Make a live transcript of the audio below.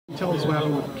Tell us what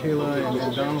happened with Kayla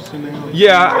and Donaldson now.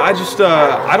 Yeah,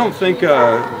 I don't think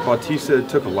Bautista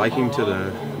took a liking to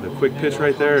the quick pitch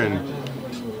right there,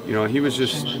 and he was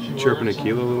just chirping at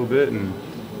Keela a little bit, and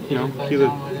Keela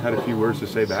had a few words to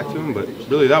say back to him, but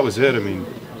really that was it. I mean,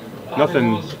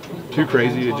 nothing too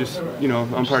crazy. It just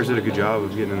umpires did a good job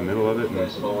of getting in the middle of it,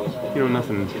 and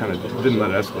nothing kind of didn't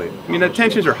let it escalate. I mean, the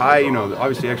tensions are high.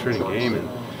 Obviously extra inning game, and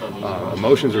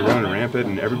emotions are running rampant,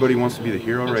 and everybody wants to be the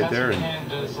hero right there. And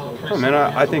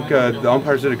I think the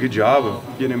umpires did a good job of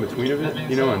getting in between of it,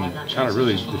 and kind of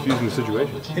really diffusing the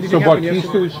situation. So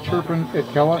Bautista was chirping at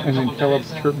Kella, and then Kella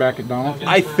chirped back at Donald?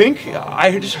 I think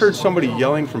I just heard somebody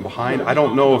yelling from behind. I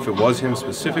don't know if it was him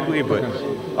specifically, but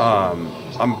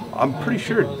I'm pretty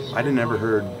sure I didn't ever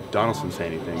heard Donaldson say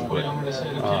anything. But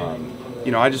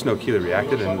I just know Keela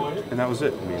reacted, and that was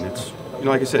it. I mean, it's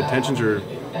like I said, tensions are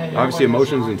obviously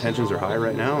emotions and tensions are high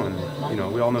right now,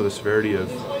 and we all know the severity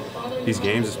of these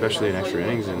games, especially in extra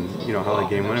innings, and how that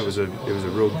game went. It was a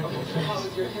real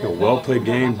well played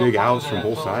game, big outs from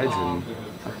both sides, and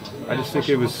I just think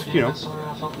it was the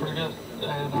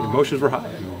emotions were high.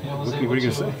 What are you going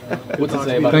to say? What's it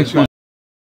say about Thanks,